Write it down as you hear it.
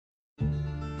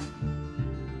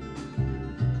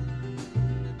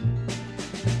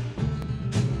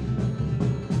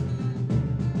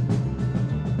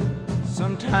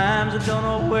Sometimes I don't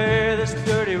know where this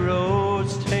dirty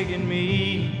road's taking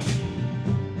me.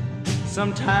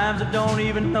 Sometimes I don't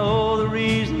even know the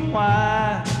reason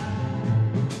why.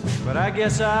 But I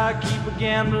guess I keep a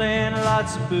gambling,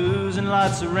 lots of booze and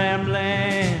lots of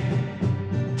rambling.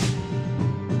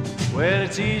 Well,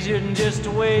 it's easier than just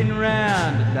waiting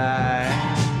around to die.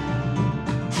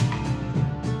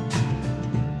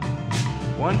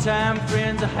 One time,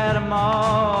 friends, I had 'em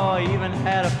all, even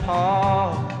had a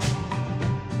paw.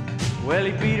 Well,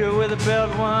 he beat her with a belt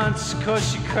once 'cause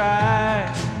she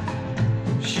cried.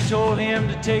 She told him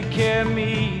to take care of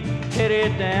me,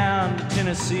 headed down to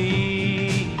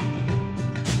Tennessee.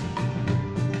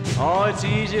 Oh, it's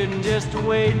easier than just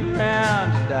waiting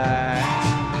around to die.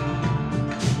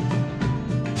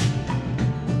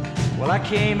 Well, I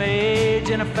came of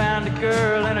age and I found a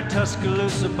girl in a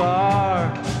Tuscaloosa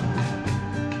bar.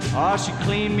 Oh, she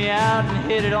cleaned me out and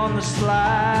hit it on the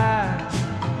sly.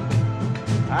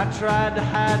 I tried to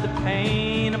hide the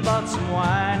pain, I bought some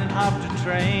wine and hopped a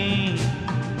train.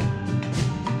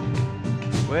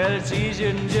 Well, it's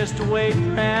easier than just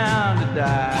waiting around to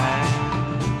die.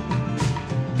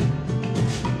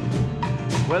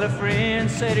 Well, a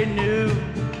friend said he knew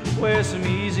where some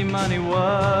easy money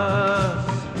was.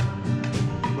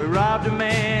 We robbed a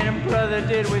man and brother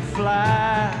did we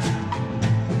fly.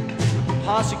 The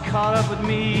posse caught up with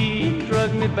me and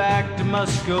drugged me back to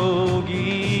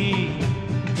Muskogee.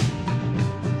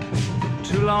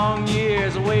 2 long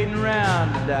years of waiting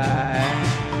around to die.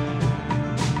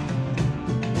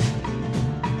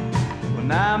 Well,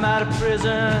 now I'm out of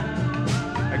prison,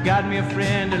 I got me a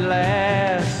friend at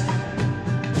last.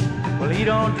 Well, he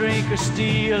don't drink or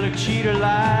steal or cheat or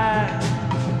lie.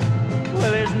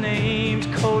 Well, his name's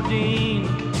Codeine,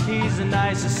 he's the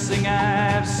nicest thing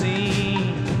I've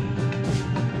seen.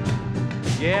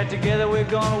 Yeah, together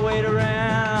we're gonna wait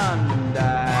around and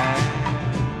die.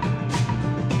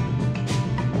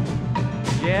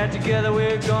 Yeah, together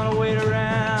we're gonna wait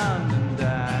around